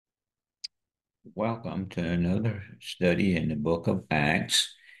Welcome to another study in the book of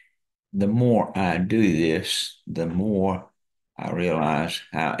Acts. The more I do this, the more I realize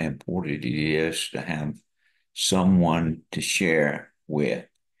how important it is to have someone to share with.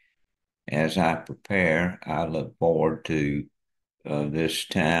 As I prepare, I look forward to this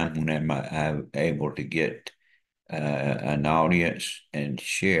time when I'm able to get an audience and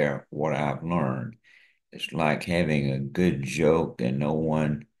share what I've learned. It's like having a good joke and no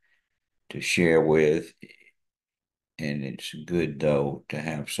one to share with. And it's good, though, to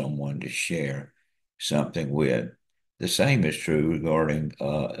have someone to share something with. The same is true regarding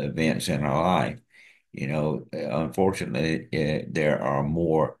events in our life. Unfortunately, there are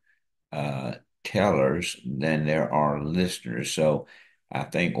more uh, tellers than there are listeners. So I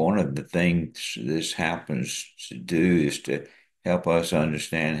think one of the things this happens to do is to help us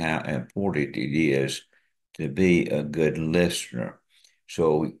understand how important it is to be a good listener.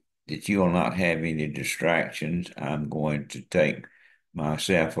 So that you will not have any distractions, I'm going to take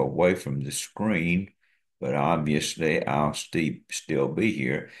myself away from the screen, but obviously I'll still be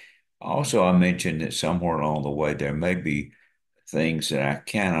here. Also, I mentioned that somewhere along the way there may be things that I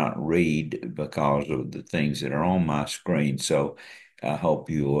cannot read because of the things that are on my screen. So I hope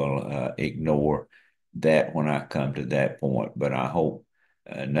you will ignore that when I come to that point, but I hope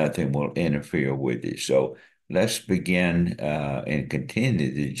nothing will interfere with it. So let's begin and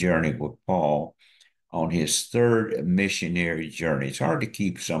continue the journey with Paul on his third missionary journey. It's hard to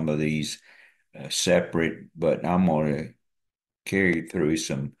keep some of these separate, but I'm going to carry through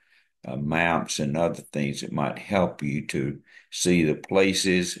some maps and other things that might help you to see the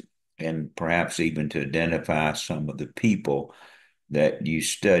places and perhaps even to identify some of the people that you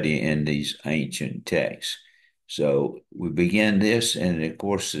study in these ancient texts. So we begin this, and of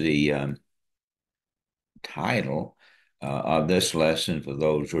course, the title of this lesson for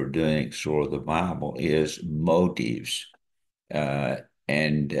those who are doing Explore the Bible is Motives. Uh,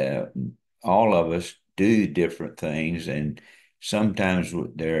 and all of us do different things, and sometimes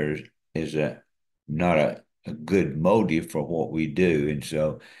there is not a good motive for what we do, and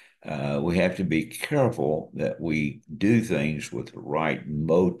so we have to be careful that we do things with the right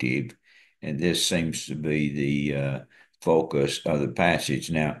motive, and this seems to be the focus of the passage.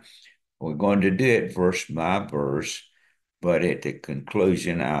 Now, we're going to do it verse by verse, but at the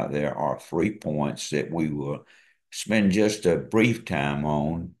conclusion, there are 3 points that we will spend just a brief time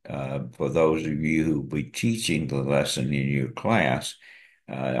on. For those of you who will be teaching the lesson in your class,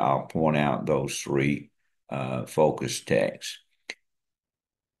 I'll point out those three focus texts.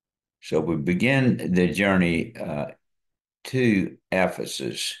 So we begin the journey to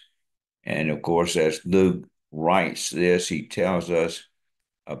Ephesus. And of course, as Luke writes this, he tells us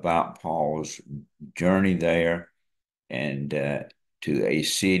about Paul's journey there and to a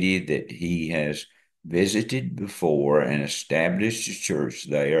city that he has visited before and established a church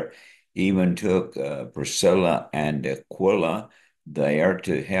there. Even took Priscilla and Aquila there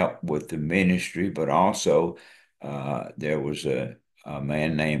to help with the ministry, but also there was a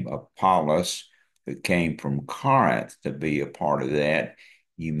man named Apollos who came from Corinth to be a part of that.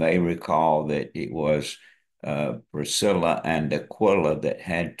 You may recall that it was Priscilla and Aquila that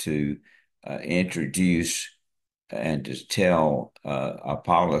had to introduce and to tell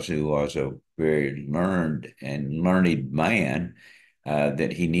Apollos, who was a very learned man,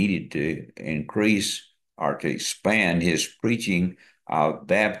 that he needed to increase or to expand his preaching of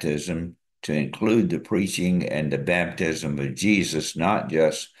baptism to include the preaching and the baptism of Jesus, not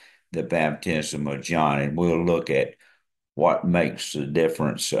just the baptism of John. And we'll look at what makes the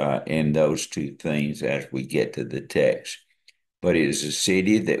difference in those two things as we get to the text. But it is a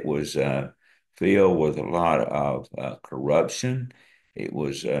city that was filled with a lot of corruption. It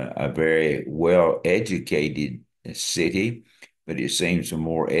was a very well educated city, but it seems the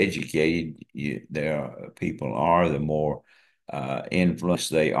more educated people are, the more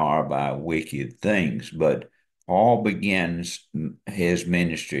influenced they are by wicked things. But Paul begins his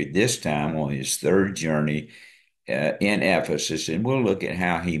ministry this time on his third journey in Ephesus, and we'll look at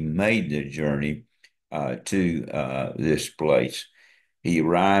how he made the journey to this place. He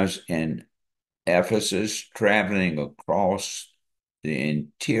arrives in Ephesus, traveling across the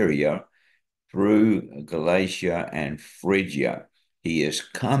interior through Galatia and Phrygia. He is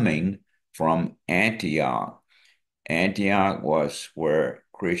coming from Antioch. Antioch was where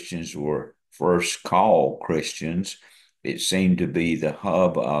Christians were first called Christians. It seemed to be the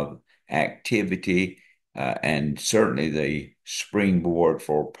hub of activity and certainly the springboard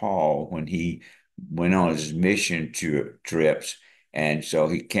for Paul when he went on his mission trips. And so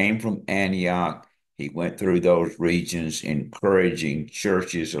he came from Antioch. He went through those regions, encouraging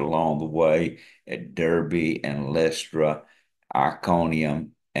churches along the way at Derbe and Lystra,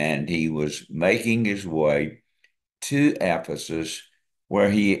 Iconium, and he was making his way to Ephesus, where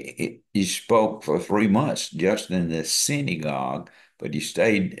he spoke for 3 months just in the synagogue, but he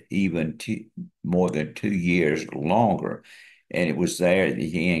stayed even more than 2 years longer. And it was there that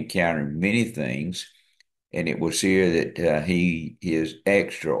he encountered many things. And it was here that his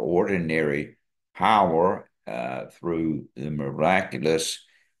extraordinary power through the miraculous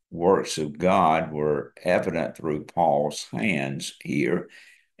works of God were evident through Paul's hands here.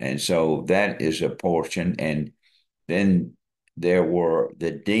 And so that is a portion. And then there were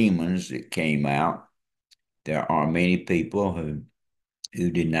the demons that came out. There are many people who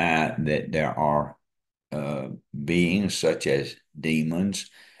deny that there are beings such as demons,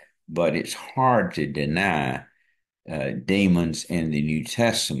 but it's hard to deny demons in the New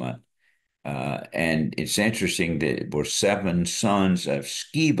Testament. And it's interesting that it were seven sons of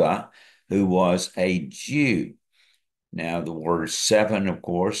Sceva, who was a Jew. Now, the word seven, of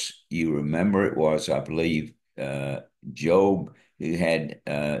course, you remember it was, I believe, Job, who had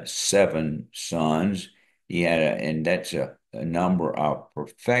seven sons. And that's a number of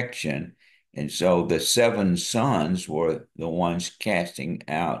perfection. And so the seven sons were the ones casting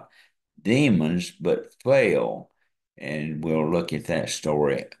out demons, but fail. And we'll look at that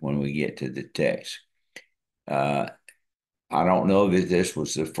story when we get to the text. Uh, I don't know that this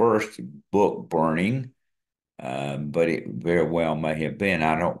was the first book burning, but it very well may have been.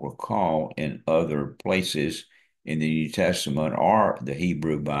 I don't recall in other places in the New Testament or the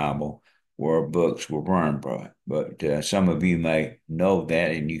Hebrew Bible where books were burned, but some of you may know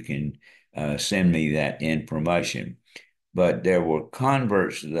that, and you can send me that information. But there were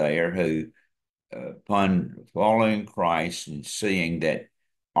converts there who upon following Christ and seeing that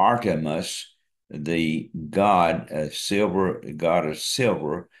Artemis, the god of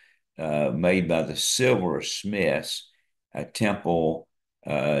silver, made by the silversmiths, a temple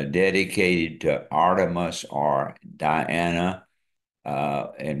dedicated to Artemis or Diana,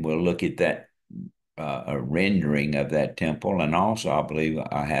 and we'll look at that a rendering of that temple, and also I believe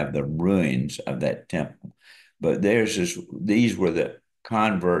I have the ruins of that temple. But these were the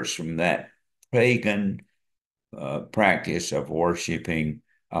converts from that pagan practice of worshiping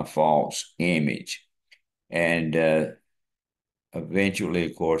a false image. And eventually,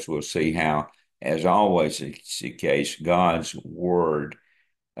 of course, we'll see how, as always is the case, God's word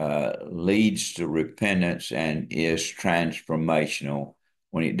leads to repentance and is transformational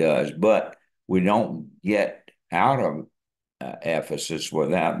when it does. But we don't get out of Ephesus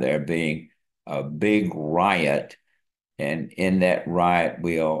without there being a big riot. And in that riot,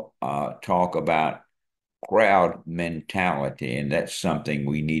 we'll talk about crowd mentality, and that's something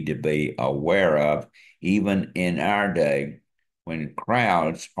we need to be aware of, even in our day when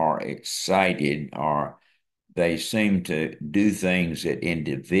crowds are excited or they seem to do things that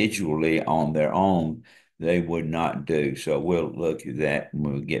individually on their own they would not do. So we'll look at that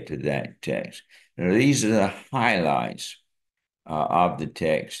when we get to that text. Now, these are the highlights of the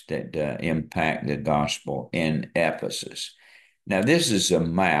text that impact the gospel in Ephesus. Now, this is a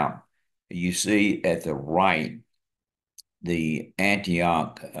map. You see at the right the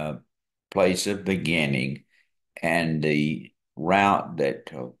Antioch place of beginning and the route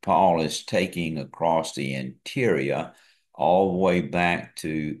that Paul is taking across the interior all the way back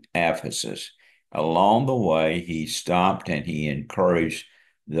to Ephesus. Along the way, he stopped and he encouraged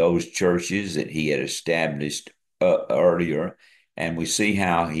those churches that he had established earlier, and we see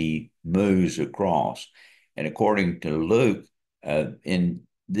how he moves across. And according to Luke, in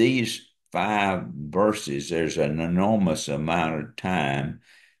these 5 verses, there's an enormous amount of time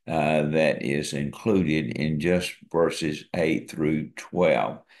that is included in just verses 8 through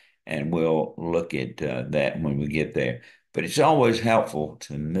 12. And we'll look at that when we get there. But it's always helpful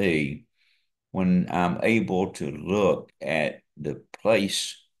to me when I'm able to look at the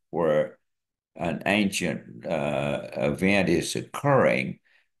place where an ancient event is occurring,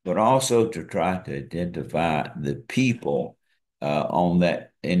 but also to try to identify the people on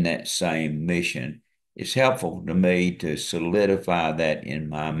that in that same mission. It's helpful to me to solidify that in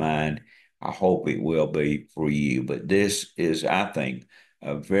my mind. I hope it will be for you. But this is, I think,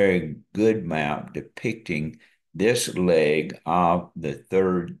 a very good map depicting this leg of the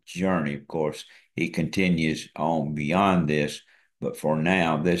third journey. Of course, he continues on beyond this, but for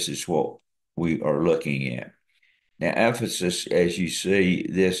now, this is what we are looking at. Now, Ephesus, as you see,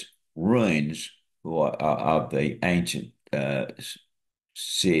 this ruins of the ancient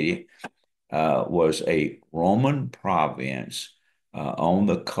city was a Roman province on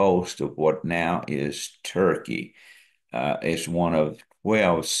the coast of what now is Turkey. It's one of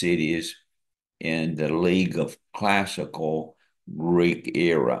 12 cities in the League of Classical Greek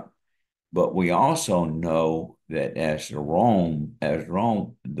era. But we also know that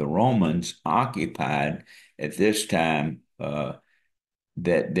the Romans occupied at this time, that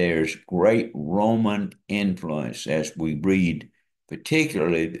there's great Roman influence as we read,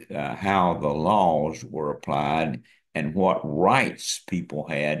 particularly how the laws were applied and what rights people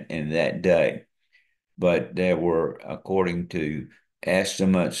had in that day. But there were, according to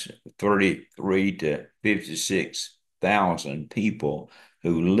estimates, 33 to 56,000 people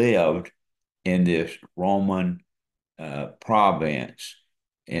who lived in this Roman province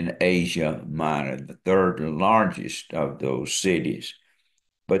in Asia Minor, the third largest of those cities.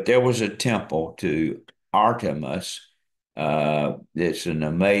 But there was a temple to Artemis. It's an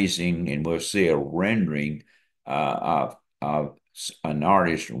amazing, and we'll see a rendering of an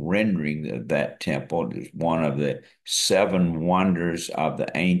artist rendering of that temple. It's one of the seven wonders of the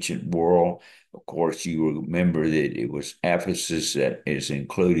ancient world. Of course, you remember that it was Ephesus that is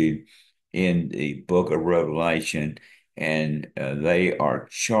included in the book of Revelation, and they are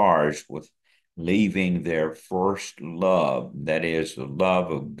charged with leaving their first love, that is, the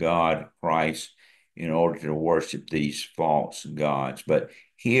love of God, Christ, in order to worship these false gods. But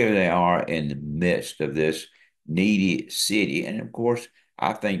here they are in the midst of this needy city. And of course,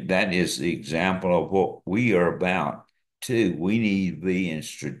 I think that is the example of what we are about too. We need to be in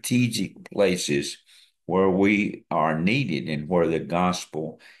strategic places where we are needed and where the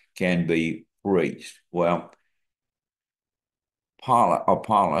gospel can be preached. Well, while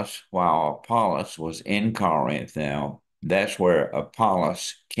Apollos was in Corinth now, that's where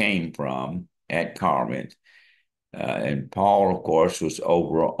Apollos came from at Corinth. And Paul, of course, was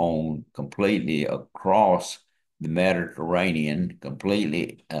over on completely across the Mediterranean,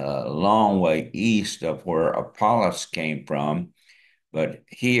 completely a long way east of where Apollos came from. But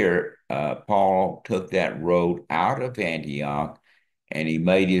here, Paul took that road out of Antioch and he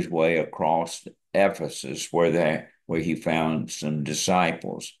made his way across Ephesus where he found some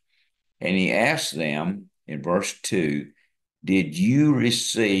disciples. And he asked them in verse 2, did you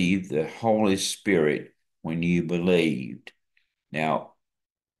receive the Holy Spirit when you believed? Now,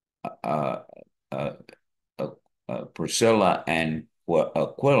 uh, uh, Priscilla and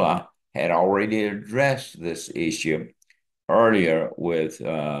Aquila had already addressed this issue earlier with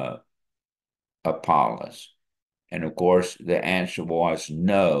Apollos. And of course, the answer was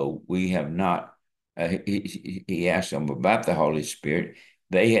no, we have not. He asked them about the Holy Spirit.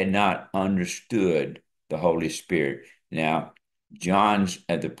 They had not understood the Holy Spirit. Now,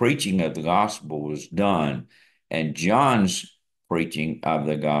 the preaching of the gospel was done, and John's preaching of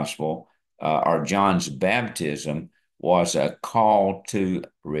the gospel, or John's baptism, was a call to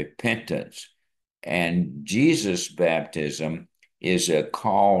repentance. And Jesus' baptism is a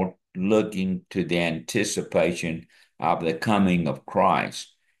call looking to the anticipation of the coming of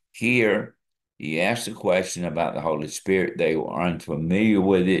Christ. Here, he asked a question about the Holy Spirit. They were unfamiliar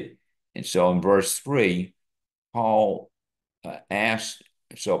with it. And so in verse 3, Paul asked,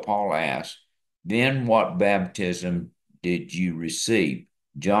 Paul asked, then what baptism did you receive?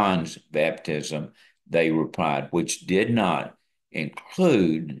 John's baptism, they replied, which did not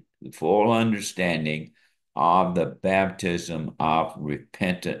include the full understanding of the baptism of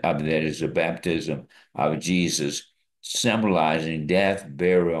repentance, that is the baptism of Jesus, symbolizing death,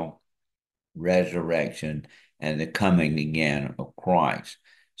 burial, resurrection, and the coming again of Christ.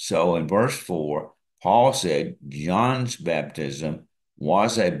 So in verse 4, Paul said John's baptism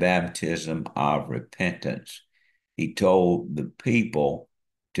was a baptism of repentance. He told the people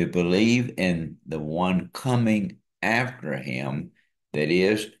to believe in the one coming after him, that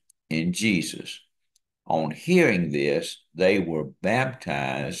is, in Jesus. On hearing this, they were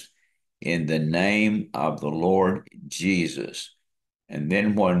baptized in the name of the Lord Jesus. And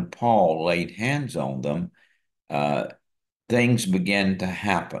then when Paul laid hands on them, uh, things began to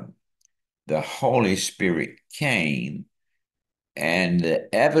happen. The Holy Spirit came, and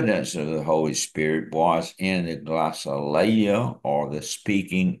the evidence of the Holy Spirit was in the glossolalia, or the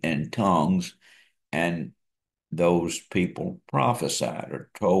speaking in tongues, and those people prophesied or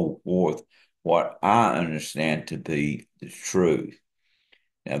told forth what I understand to be the truth.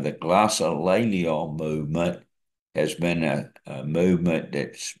 Now, the glossolalia movement has been a movement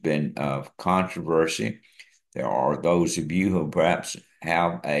that's been of controversy. There are those of you who perhaps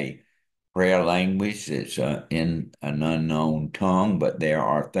have a prayer language that's in an unknown tongue, but there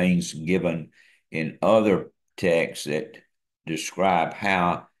are things given in other texts that describe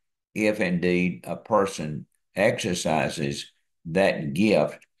how, if indeed a person exercises that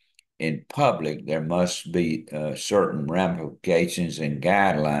gift in public, there must be certain ramifications and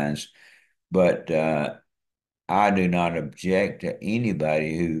guidelines, but I do not object to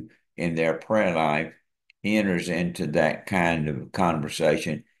anybody who, in their prayer life, enters into that kind of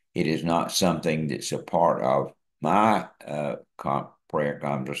conversation. It is not something that's a part of my prayer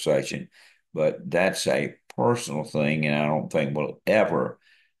conversation, but that's a personal thing, and I don't think we'll ever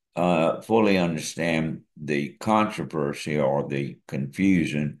fully understand the controversy or the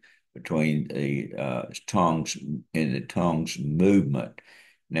confusion between the tongues in the tongues movement.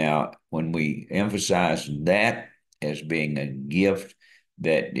 Now, when we emphasize that as being a gift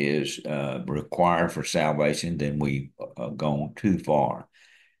that is required for salvation, then we've gone too far.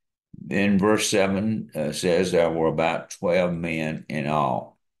 Then verse 7 says there were about 12 men in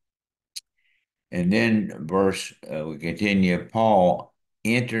all. And then we continue, Paul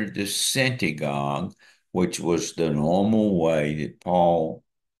entered the synagogue, which was the normal way that Paul,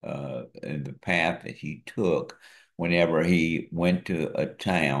 and the path that he took whenever he went to a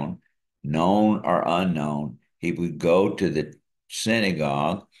town, known or unknown, he would go to the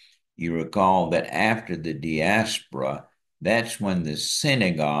synagogue. You recall that after the diaspora, that's when the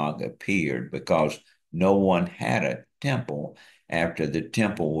synagogue appeared because no one had a temple after the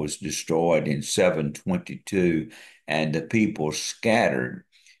temple was destroyed in 722 and the people scattered.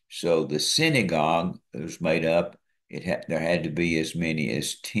 So the synagogue was made up, there had to be as many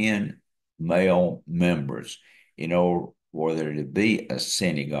as 10 male members in order for there to be a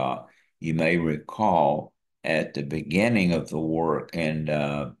synagogue. You may recall at the beginning of the work in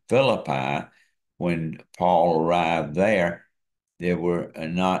Philippi, when Paul arrived there were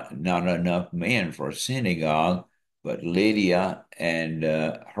not enough men for a synagogue, but Lydia and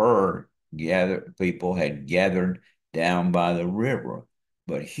her people had gathered down by the river.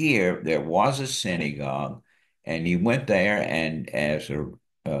 But here there was a synagogue, and he went there, and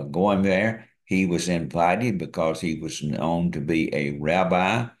going there, he was invited because he was known to be a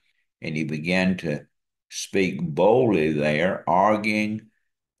rabbi, and he began to speak boldly there, arguing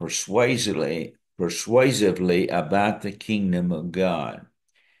persuasively about the kingdom of God.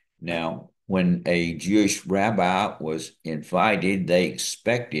 Now, when a Jewish rabbi was invited, they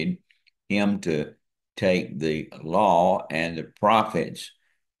expected him to take the law and the prophets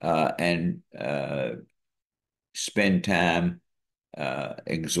and spend time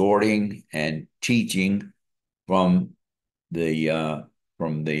exhorting and teaching from the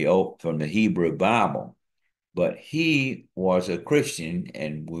Hebrew Bible. But he was a Christian,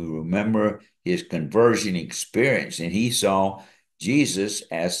 and we remember his conversion experience, and he saw Jesus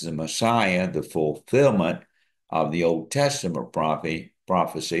as the Messiah, the fulfillment of the Old Testament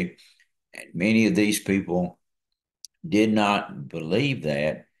prophecy. And many of these people did not believe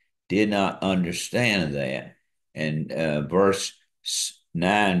that, did not understand that. And verse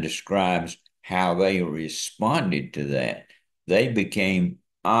 9 describes how they responded to that. They became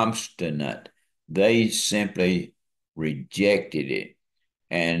obstinate. They simply rejected it.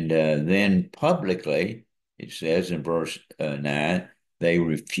 And then publicly, it says in verse 9, they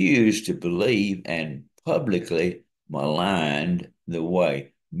refused to believe and publicly maligned the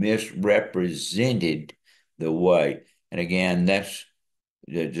way, misrepresented the way. And again, that's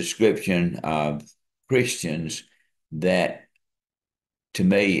the description of Christians that, to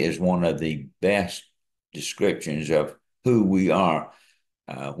me, is one of the best descriptions of who we are.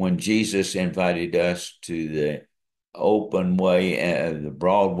 When Jesus invited us to the open way, the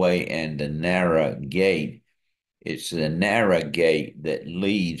broad way, and the narrow gate, it's the narrow gate that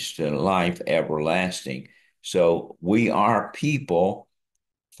leads to life everlasting. So we are people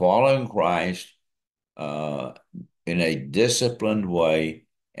following Christ uh, in a disciplined way,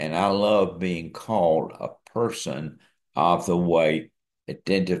 and I love being called a person of the way,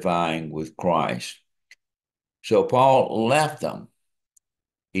 identifying with Christ. So Paul left them.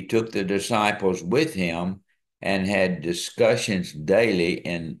 He took the disciples with him and had discussions daily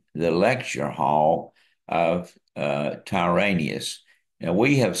in the lecture hall of Tyrannus. Now,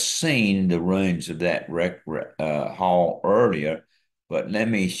 we have seen the ruins of that hall earlier, but let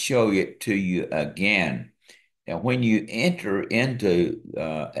me show it to you again. And when you enter into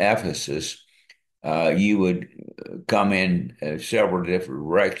Ephesus, you would come in several different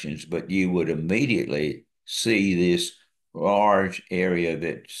directions, but you would immediately see this large area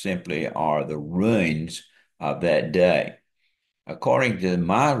that simply are the ruins of that day. According to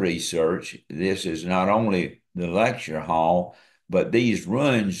my research, this is not only the lecture hall, but these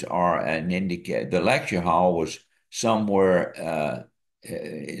ruins are an indicator. The lecture hall was somewhere,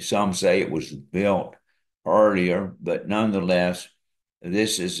 some say it was built earlier, but nonetheless,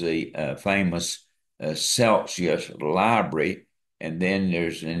 this is the famous Celsius Library, And then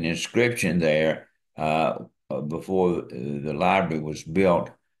there's an inscription there before the library was built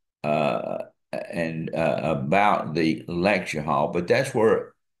uh, and about the lecture hall. But that's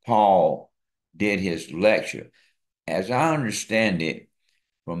where Paul did his lecture. As I understand it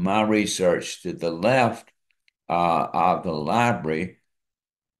from my research, to the left of the library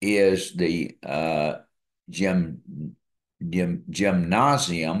is the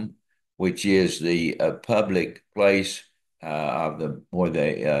gymnasium, which is the public place of the where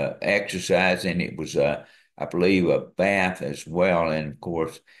they exercise, and it was I believe, a bath as well. And of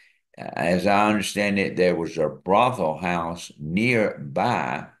course, as I understand it, there was a brothel house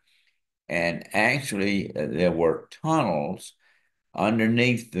nearby, and actually there were tunnels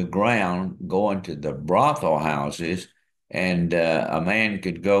underneath the ground going to the brothel houses. And a man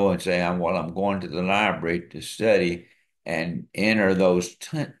could go and say, well, I'm going to the library to study, and enter those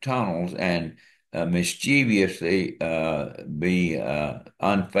tunnels and mischievously be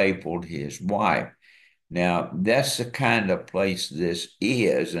unfaithful to his wife. Now, that's the kind of place this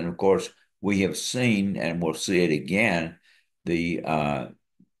is. And of course, we have seen, and we'll see it again, the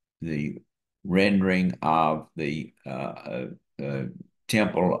rendering of the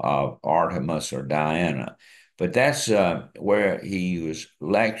temple of Artemis or Diana. But that's where he was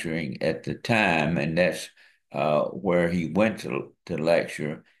lecturing at the time, and that's where he went to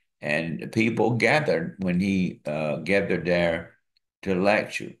lecture. And people gathered when he gathered there to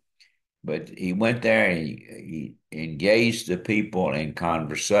lecture. But he went there and he engaged the people in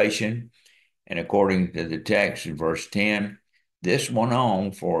conversation. And according to the text in verse 10, this went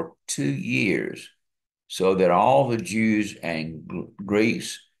on for 2 years, so that all the Jews and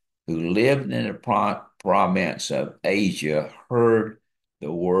Greeks who lived in the province of Asia heard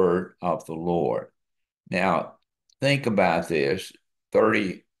the word of the Lord. Now, think about this: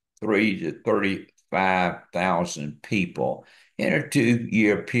 33 to 35,000 people in a 2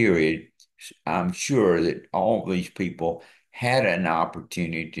 year period. I'm sure that all these people had an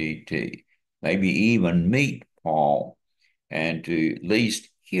opportunity to maybe even meet Paul and to at least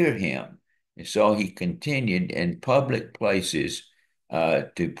hear him. And so he continued in public places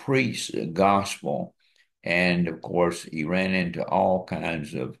to preach the gospel. And of course, he ran into all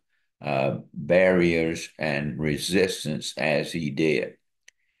kinds of barriers and resistance as he did.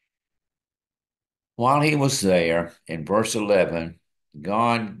 While he was there, in verse 11,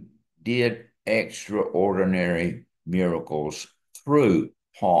 God did extraordinary miracles through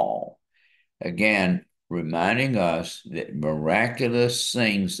Paul. Again, reminding us that miraculous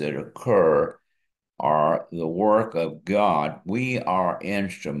things that occur are the work of God. We are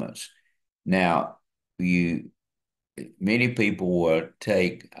instruments. Now, many people will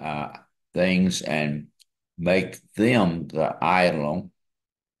take things and make them the idol,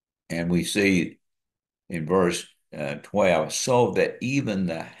 and we see in verse 12, so that even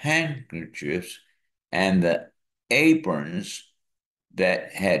the handkerchiefs and the aprons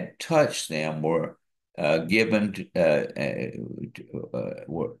that had touched them were given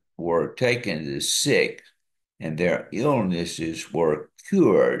were taken to the sick, and their illnesses were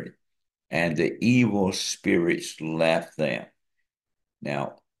cured, and the evil spirits left them.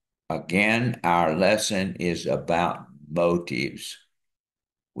 Now, again, our lesson is about motives.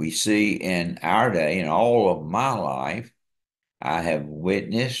 We see in our day, in all of my life, I have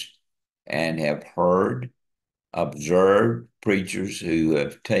witnessed and have heard, observed preachers who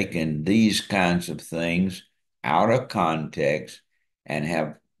have taken these kinds of things out of context and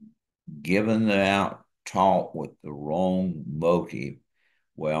have given them out, taught with the wrong motive.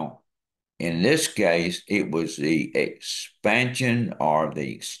 Well, in this case, it was the expansion or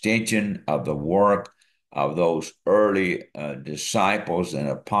the extension of the work of those early disciples and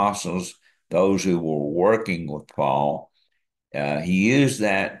apostles, those who were working with Paul. He used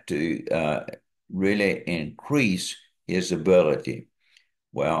that to really increase his ability.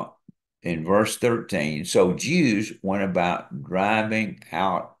 Well, in verse 13, so Jews went about driving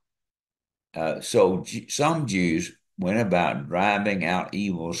out, some Jews went about driving out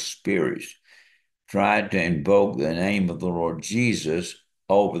evil spirits, tried to invoke the name of the Lord Jesus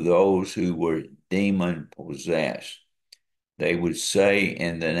over those who were demon possessed. They would say,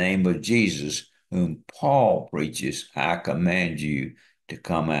 in the name of Jesus, whom Paul preaches, I command you to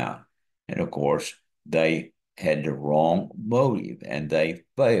come out. And of course, they had the wrong motive and they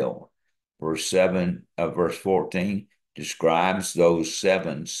failed. Verse 14 describes those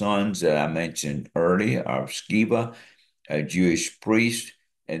 7 sons that I mentioned earlier of Sceva, a Jewish priest,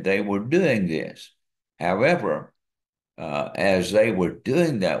 and they were doing this. However, as they were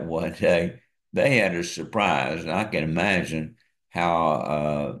doing that one day, they had a surprise. And I can imagine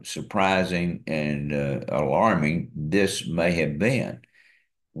how surprising and alarming this may have been.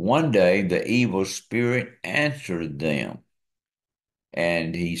 One day the evil spirit answered them,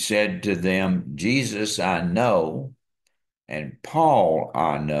 and he said to them, Jesus I know, and Paul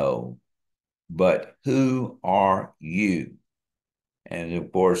I know, but who are you? And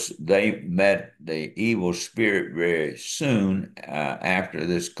of course, they met the evil spirit very soon after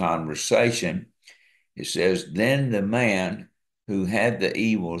this conversation. It says, then the man who had the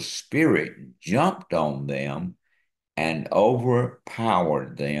evil spirit jumped on them and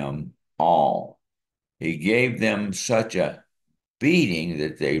overpowered them all. He gave them such a beating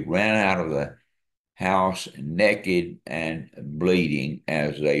that they ran out of the house naked and bleeding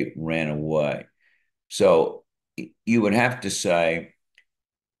as they ran away. So you would have to say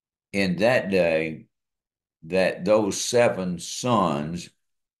in that day that those seven sons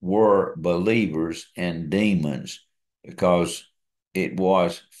were believers and demons because it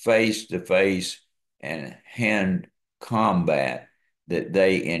was face to face and hand combat that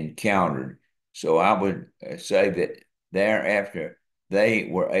they encountered. So I would say that thereafter they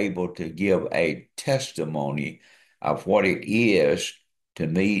were able to give a testimony of what it is to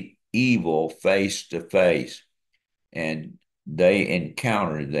meet evil face to face. And they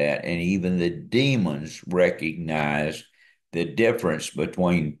encountered that, and even the demons recognized the difference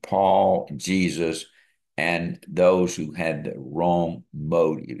between Paul, Jesus, and those who had the wrong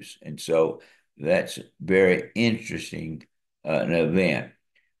motives. And so that's very interesting an event.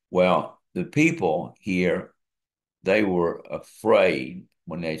 Well, the people here, they were afraid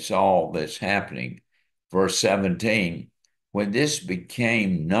when they saw this happening. Verse 17, when this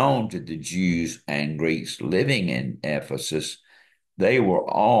became known to the Jews and Greeks living in Ephesus, they were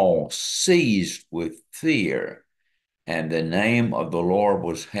all seized with fear, and the name of the Lord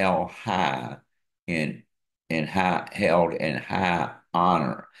was held high held in high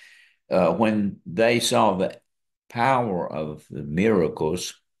honor. When they saw the power of the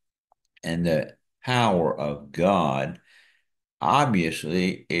miracles and the power of God,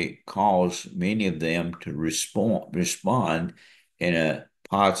 obviously it caused many of them to respond in a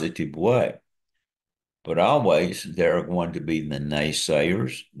positive way. But always there are going to be the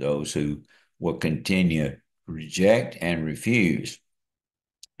naysayers, those who will continue to reject and refuse.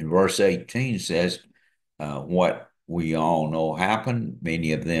 And verse 18 says, what we all know happened,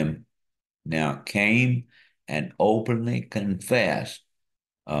 many of them now came and openly confessed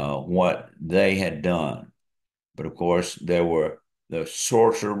what they had done. But of course, there were the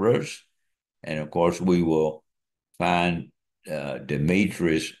sorcerers, and of course, we will find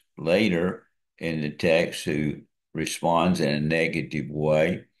Demetrius later in the text who responds in a negative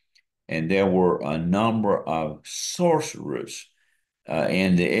way. And there were a number of sorcerers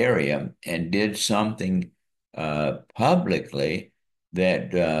in the area and did something publicly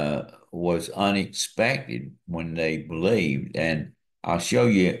that was unexpected when they believed. And I'll show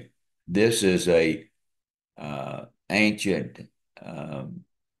you, this is a ancient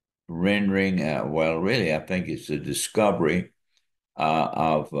rendering. Well, really, I think it's a discovery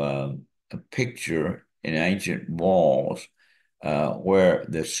of a picture in ancient walls where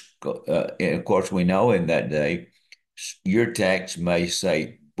and of course, we know in that day, your text may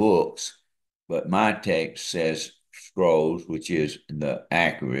say books, but my text says scrolls, which is the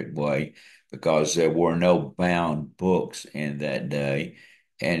accurate way because there were no bound books in that day.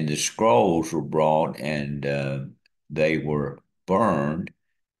 And the scrolls were brought and they were burned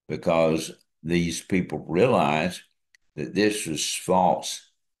because these people realized that this was false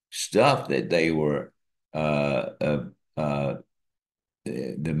stuff that they were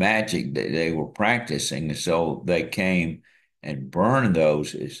the magic that they were practicing. And so they came and burned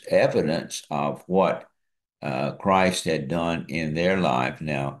those as evidence of what Christ had done in their life.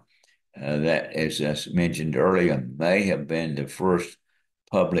 Now, that, as I mentioned earlier, may have been the first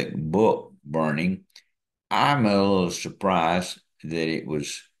public book burning. I'm a little surprised that it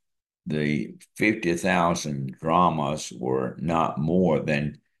was the 50,000 dramas were not more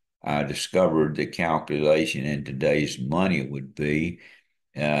than I discovered the calculation in today's money would be.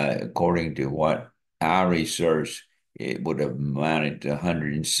 According to what I researched, it would have amounted to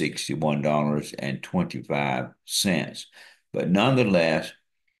 $161.25. But nonetheless,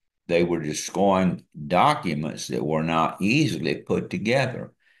 they were destroying documents that were not easily put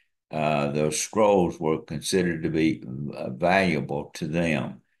together. Those scrolls were considered to be valuable to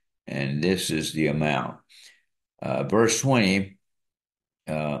them, and this is the amount. Verse 20,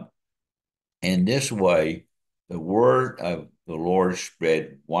 in this way, the word of the Lord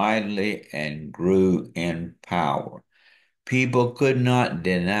spread widely and grew in power. People could not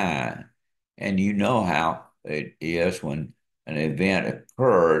deny, and you know how it is when an event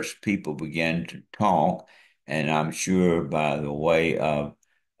occurs, people begin to talk, and I'm sure by the way of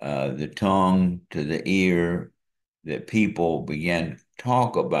the tongue to the ear, that people began to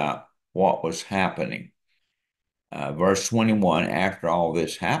talk about what was happening. Verse 21, after all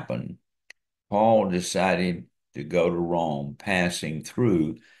this happened, Paul decided to go to Rome, passing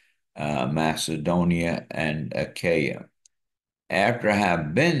through Macedonia and Achaia. After I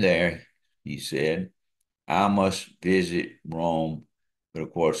have been there, he said, I must visit Rome, but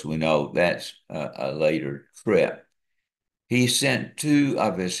of course we know that's a later trip. He sent two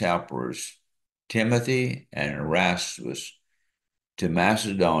of his helpers, Timothy and Erastus, to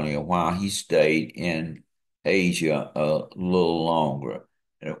Macedonia while he stayed in Asia a little longer.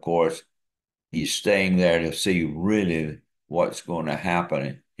 And of course, he's staying there to see really what's going to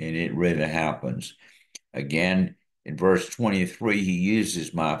happen, and it really happens. Again, in verse 23, he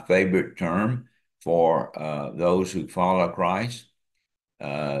uses my favorite term for those who follow Christ.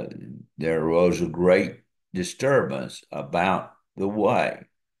 Uh, there arose a great disturbance about the way.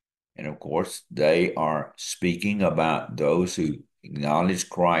 And of course, they are speaking about those who acknowledge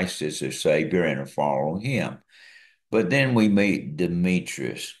Christ as their Savior and are following Him. But then we meet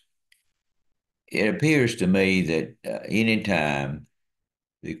Demetrius. It appears to me that anytime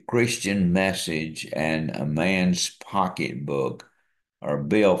the Christian message and a man's pocketbook or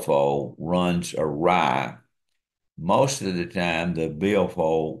billfold runs awry, most of the time the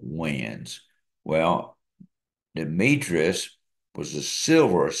billfold wins. Well, Demetrius was a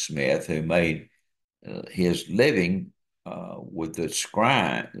silversmith who made his living with the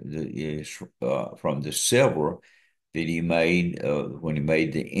scribe from the silver that he made when he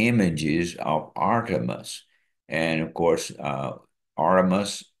made the images of Artemis. And of course,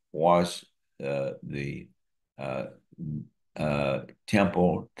 Artemis was the uh,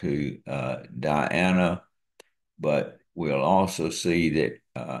 temple to Diana, but we'll also see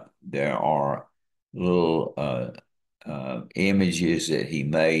that there are little images that he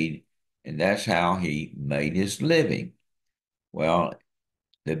made, and that's how he made his living. Well,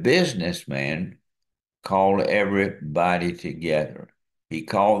 the businessman called everybody together. He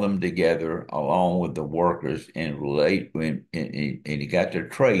called them together along with the workers and he got the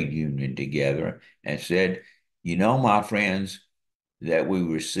trade union together and said, you know, my friends, that we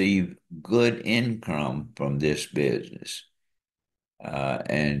receive good income from this business.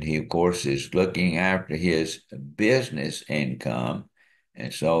 And he, of course, is looking after his business income.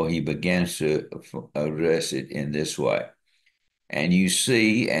 And so he begins to address it in this way. And you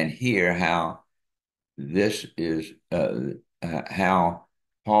see and hear how this is how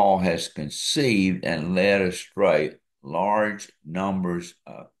Paul has conceived and led astray large numbers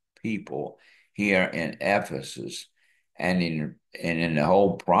of people here in Ephesus and in the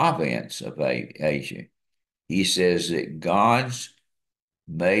whole province of Asia. He says that gods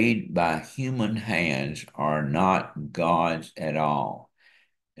made by human hands are not gods at all.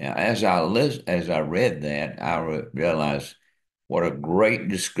 Now, as I read that, I realized what a great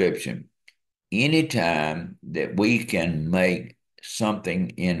description. Anytime that we can make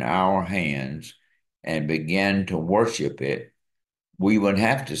something in our hands and begin to worship it, we would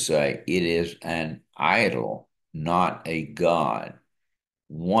have to say it is an idol, not a god.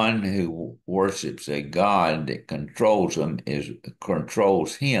 One who worships a god that controls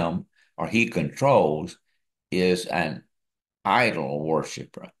him or he controls is an idol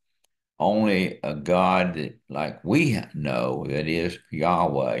worshiper. Only a God that, like we know, that is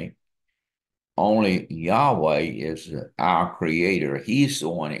Yahweh. Only Yahweh is our creator. He's the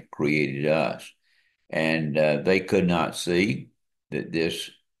one that created us. And they could not see that this,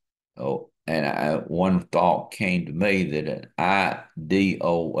 oh, and one thought came to me that an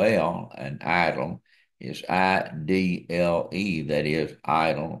idol, an idol, is idle, that is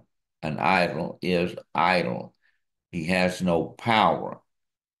idol. An idol is idle. He has no power.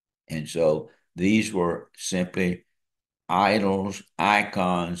 And so these were simply idols,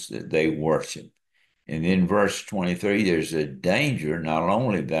 icons that they worship. And in verse 23, there's a danger not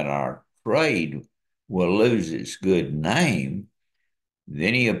only that our trade will lose its good name,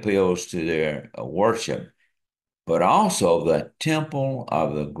 then he appeals to their worship, but also the temple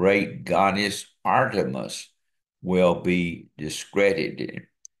of the great goddess Artemis will be discredited.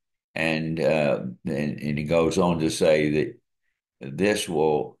 And he goes on to say that this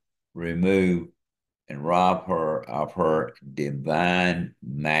will remove and rob her of her divine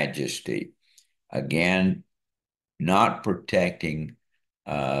majesty. Again, not protecting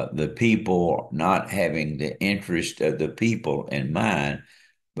the people, not having the interest of the people in mind,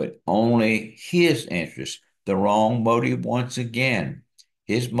 but only his interest. The wrong motive once again.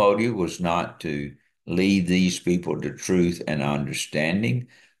 His motive was not to lead these people to truth and understanding,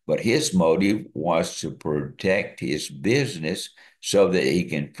 but his motive was to protect his business so that he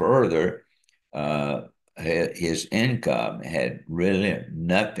can further uh, his income. Had really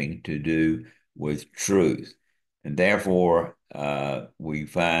nothing to do with truth. And therefore, we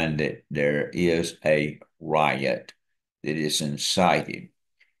find that there is a riot that is incited.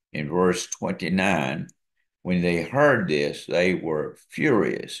 In verse 29, when they heard this, they were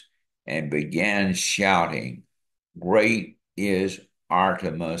furious and began shouting, "Great is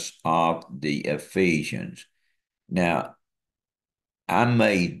Artemis of the Ephesians." Now, I'm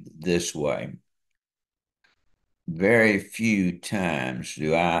made this way. Very few times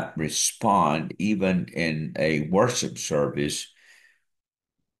do I respond, even in a worship service,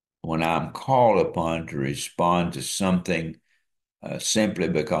 when I'm called upon to respond to something simply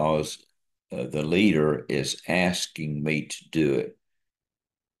because the leader is asking me to do it.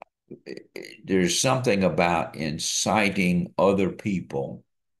 There's something about inciting other people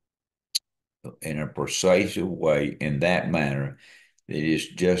in a persuasive way in that manner that is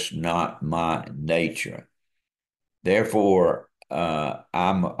just not my nature. Therefore,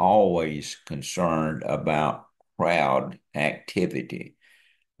 I'm always concerned about crowd activity,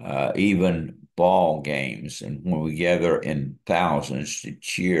 even ball games. And when we gather in thousands to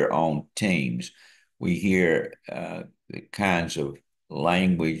cheer on teams, we hear the kinds of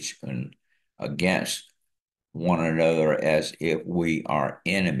language and against one another as if we are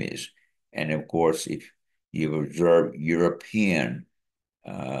enemies. And of course, if you observe European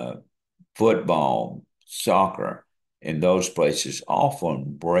uh, football, soccer, in those places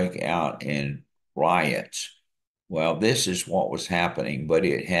often break out in riots. Well, this is what was happening, but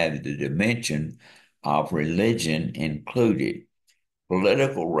it had the dimension of religion included.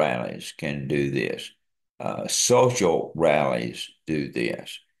 Political rallies can do this. Social rallies do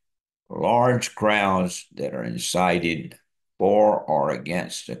this. Large crowds that are incited for or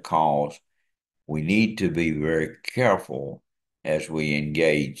against a cause, we need to be very careful as we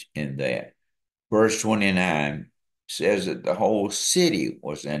engage in that. Verse 29 says that the whole city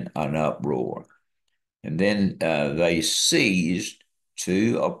was in an uproar. And then they seized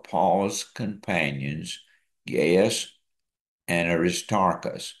two of Paul's companions, Gaius and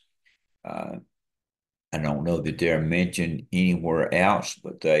Aristarchus. Uh, I don't know that they're mentioned anywhere else,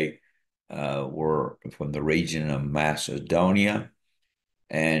 but they were from the region of Macedonia,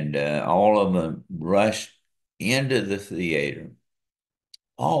 and all of them rushed into the theater,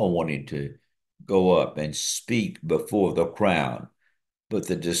 all wanting to go up and speak before the crowd, but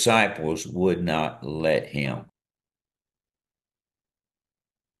the disciples would not let him.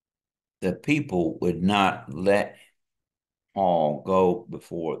 The people would not let Paul go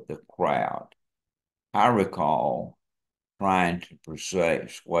before the crowd. I recall trying to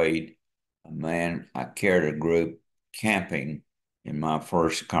persuade a man. I carried a group camping in my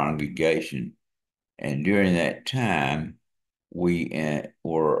first congregation, and during that time, we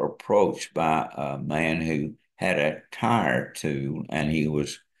were approached by a man who had a tire tool and he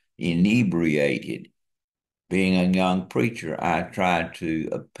was inebriated. Being a young preacher, I tried to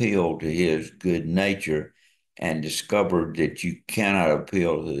appeal to his good nature and discovered that you cannot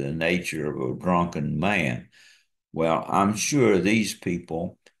appeal to the nature of a drunken man. Well, I'm sure these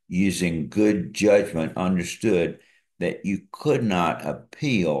people, using good judgment, understood that you could not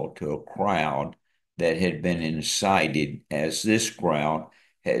appeal to a crowd that had been incited as this crowd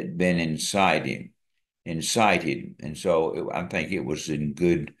had been incited. And so I think it was in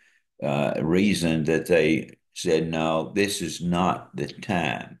good reason that they said, no, this is not the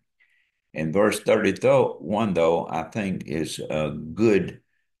time. And verse 31, though, I think is a good,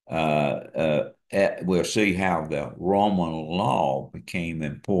 we'll see how the Roman law became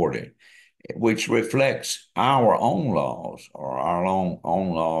important, which reflects our own laws, or our own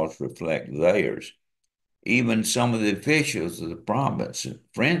laws reflect theirs. Even some of the officials of the province,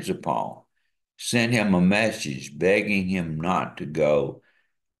 friends of Paul, sent him a message begging him not to go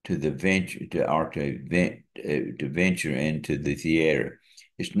to the venture to or to venture into the theater.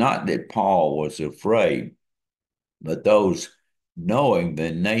 It's not that Paul was afraid, but those knowing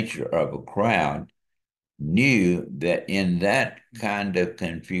the nature of a crowd knew that in that kind of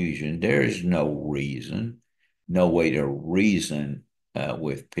confusion, there is no reason, no way to reason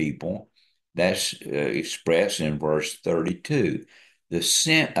with people. That's expressed in verse 32.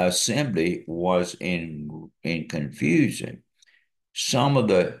 The assembly was in confusion. Some of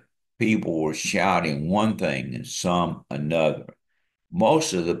the people were shouting one thing and some another.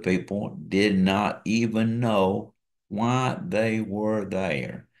 Most of the people did not even know why they were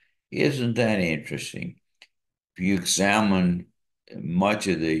there. Isn't that interesting? If you examine much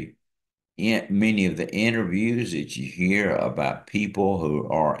of the many of the interviews that you hear about people who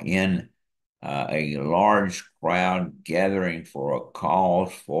are in a large crowd gathering for a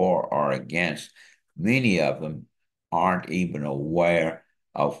cause for or against, many of them aren't even aware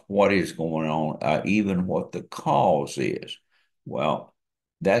of what is going on, even what the cause is. Well,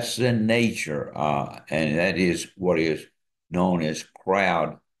 that's the nature, and that is what is known as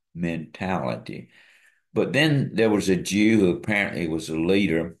crowd mentality. But then there was a Jew who apparently was a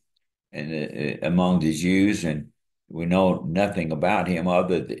leader and among the Jews, and we know nothing about him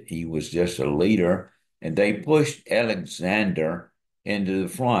other than he was just a leader. And they pushed Alexander into the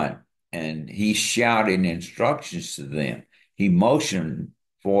front, and he shouted instructions to them. He motioned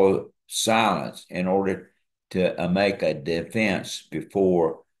for silence in order to make a defense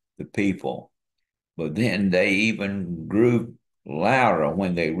before the people. But then they even grew louder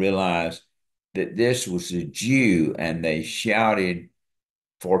when they realized that this was a Jew, and they shouted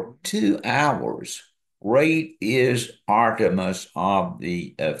for 2 hours. Great is Artemis of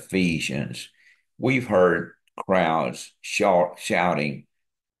the Ephesians. We've heard crowds shouting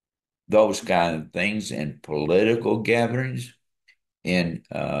those kind of things in political gatherings, in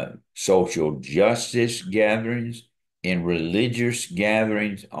social justice gatherings, in religious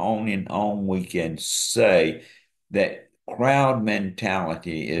gatherings, on and on. We can say that crowd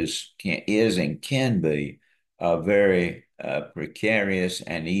mentality is and can be a very precarious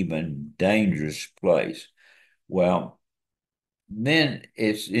and even dangerous place. Well, then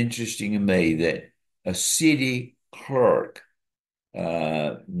it's interesting to me that a city clerk,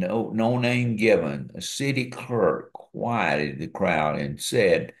 no name given, a city clerk quieted the crowd and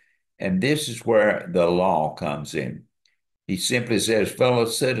said, and this is where the law comes in. He simply says, fellow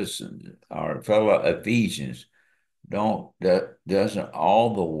citizens or fellow Ephesians, doesn't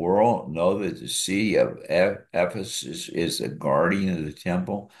all the world know that the city of Ephesus is the guardian of the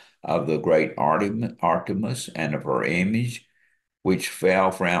temple of the great Artemis and of her image, which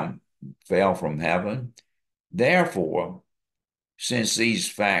fell from heaven? Therefore, since these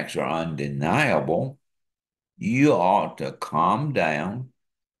facts are undeniable, you ought to calm down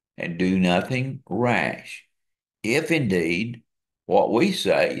and do nothing rash. If indeed what we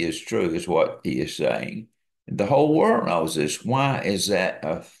say is true, is what he is saying, the whole world knows this. Why is that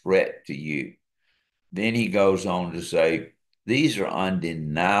a threat to you? Then he goes on to say, these are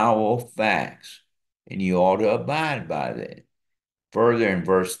undeniable facts, and you ought to abide by that. Further in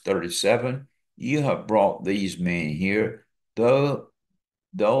verse 37, you have brought these men here, though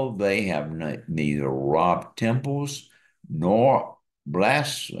they have neither robbed temples nor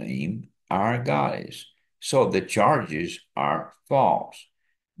blasphemed our gods. So the charges are false.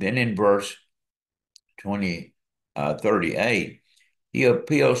 Then in verse 38, he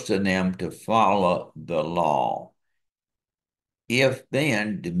appeals to them to follow the law. If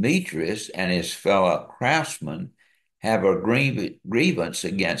then Demetrius and his fellow craftsmen have a grievance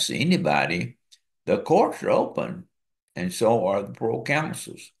against anybody, the courts are open, and so are the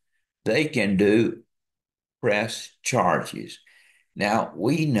proconsuls. They can press charges. Now,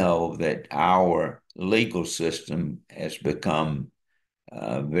 we know that our legal system has become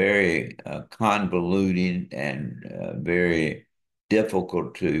very convoluted and very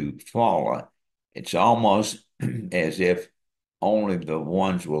difficult to follow. It's almost as if only the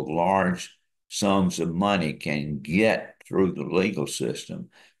ones with large sums of money can get through the legal system.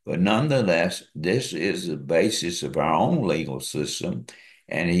 But nonetheless, this is the basis of our own legal system,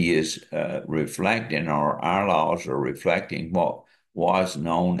 and he is reflecting, or our laws are reflecting what was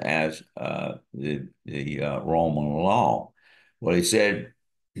known as the Roman law. Well, he said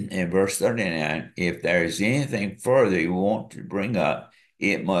in verse 39, if there is anything further you want to bring up,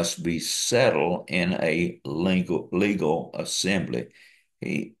 it must be settled in a legal assembly.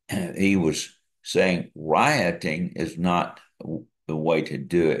 He was saying rioting is not the way to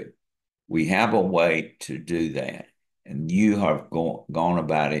do it. We have a way to do that, and you have gone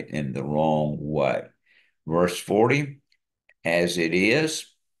about it in the wrong way. Verse 40, as it is,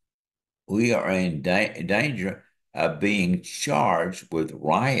 we are in danger of being charged with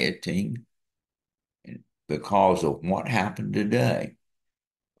rioting because of what happened today.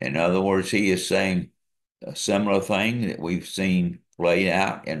 In other words, he is saying a similar thing that we've seen played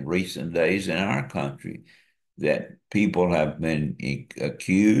out in recent days in our country, that people have been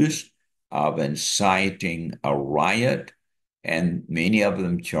accused of inciting a riot, and many of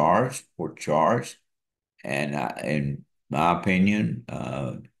them were charged, and in my opinion,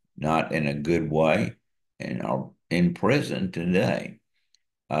 not in a good way, and are in prison today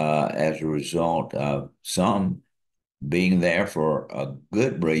as a result of some being there for a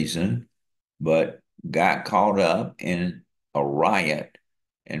good reason, but got caught up in a riot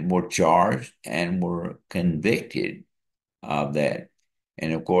and were charged and were convicted of that.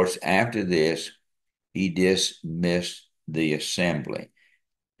 And of course, after this, he dismissed the assembly.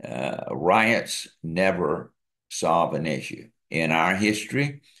 Riots never solve an issue. In our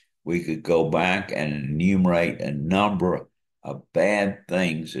history, we could go back and enumerate a number of bad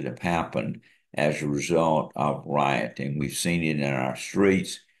things that have happened as a result of rioting. We've seen it in our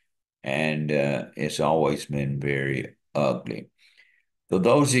streets, and it's always been very ugly. So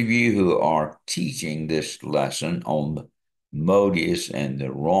those of you who are teaching this lesson on the motives and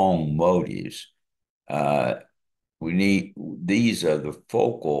the wrong motives, uh, these are the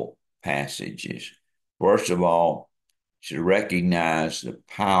focal passages. First of all, to recognize the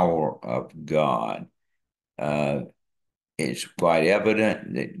power of God. Uh, it's quite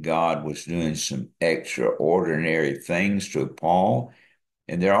evident that God was doing some extraordinary things to Paul,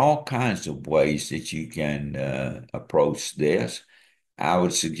 and there are all kinds of ways that you can approach this. I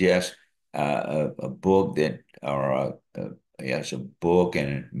would suggest a book that, or yes, a book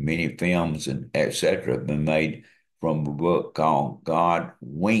and many films and etc. have been made from a book called God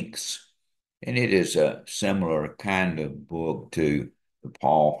Winks, and it is a similar kind of book to the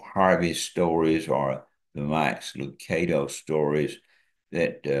Paul Harvey stories or the Max Lucado stories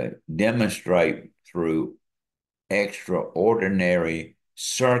that demonstrate through extraordinary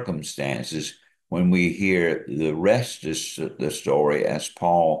circumstances when we hear the rest of the story, as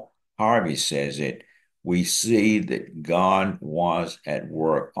Paul Harvey says it, we see that God was at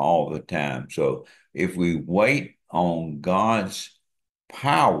work all the time. So if we wait on God's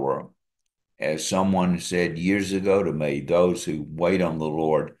power, as someone said years ago to me, those who wait on the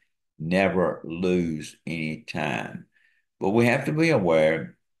Lord never lose any time. But we have to be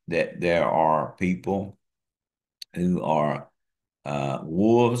aware that there are people who are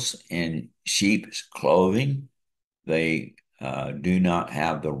wolves in sheep's clothing. They do not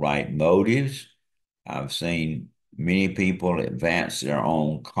have the right motives. I've seen many people advance their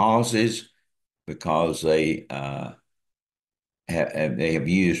own causes because they have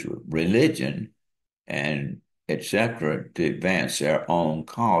used religion and etc. to advance their own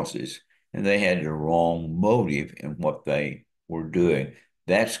causes, and they had the wrong motive in what they were doing.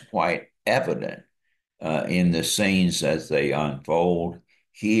 That's quite evident in the scenes as they unfold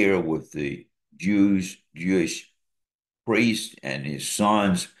here with the Jewish priest and his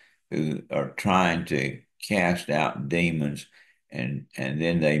sons who are trying to cast out demons, and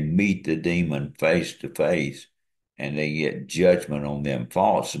then they meet the demon face to face and they get judgment on them.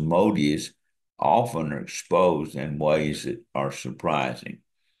 False motives often are exposed in ways that are surprising.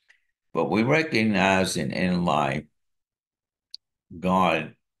 But we recognize in life,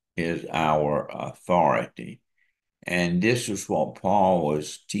 God is our authority. And this is what Paul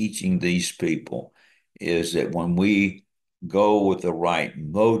was teaching these people, is that when we go with the right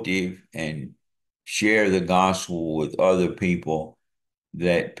motive and share the gospel with other people,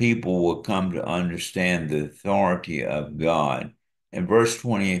 that people will come to understand the authority of God. And verse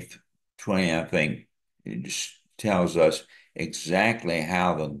 20, I think, it just tells us exactly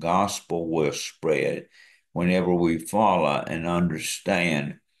how the gospel will spread whenever we follow and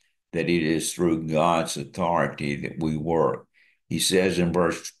understand that it is through God's authority that we work. He says in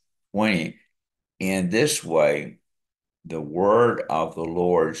verse 20, in this way, the word of the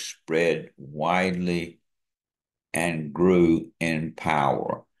Lord spread widely and grew in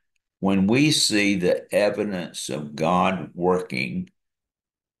power. When we see the evidence of God working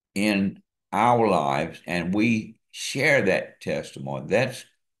in our lives and we share that testimony, that's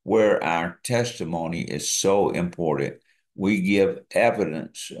where our testimony is so important. We give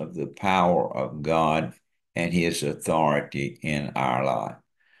evidence of the power of God and his authority in our life.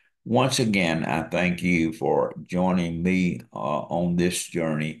 Once again, I thank you for joining me on this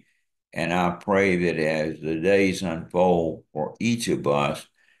journey, and I pray that as the days unfold for each of us,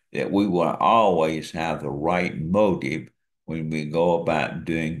 that we will always have the right motive when we go about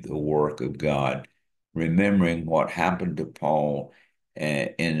doing the work of God, remembering what happened to Paul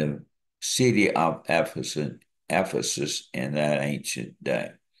in the city of Ephesus in that ancient day.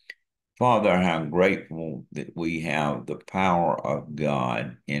 Father, how grateful that we have the power of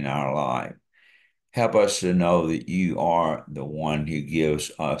God in our life. Help us to know that you are the one who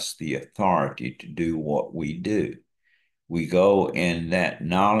gives us the authority to do what we do. We go in that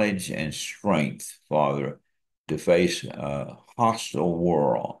knowledge and strength, Father, to face a hostile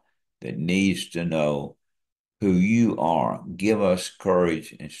world that needs to know who you are. Give us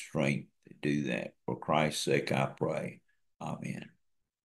courage and strength to do that. For Christ's sake, I pray. Amen.